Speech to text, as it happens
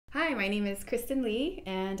Hi, my name is Kristin Lee,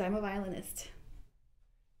 and I'm a violinist.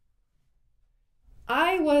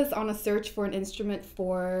 I was on a search for an instrument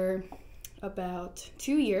for about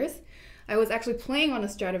 2 years. I was actually playing on a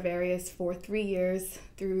Stradivarius for 3 years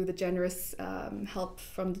through the generous help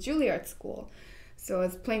from the Juilliard School. So I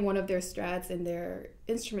was playing one of their Strads in their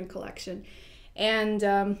instrument collection. And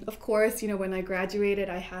of course, when I graduated,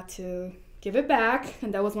 I had to give it back,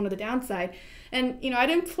 and that was one of the downside. And I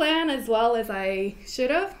didn't plan as well as I should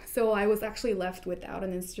have, so I was actually left without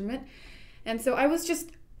an instrument. And so I was just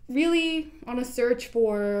really on a search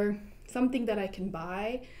for something that I can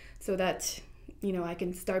buy so that I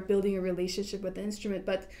can start building a relationship with the instrument.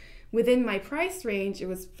 But within my price range, it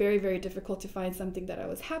was very, very difficult to find something that I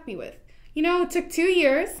was happy with. It took 2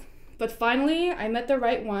 years, but finally I met the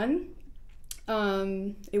right one.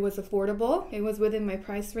 It was affordable, it was within my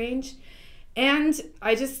price range, and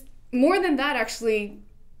more than that, actually,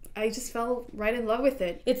 I just fell right in love with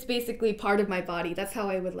it. It's basically part of my body. That's how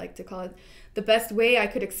I would like to call it. The best way I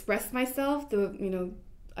could express myself,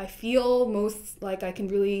 I feel most like I can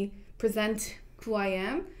really present who I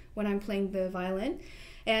am when I'm playing the violin.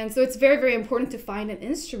 And so it's very, very important to find an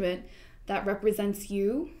instrument that represents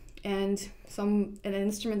you and an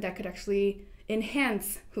instrument that could actually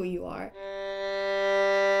enhance who you are.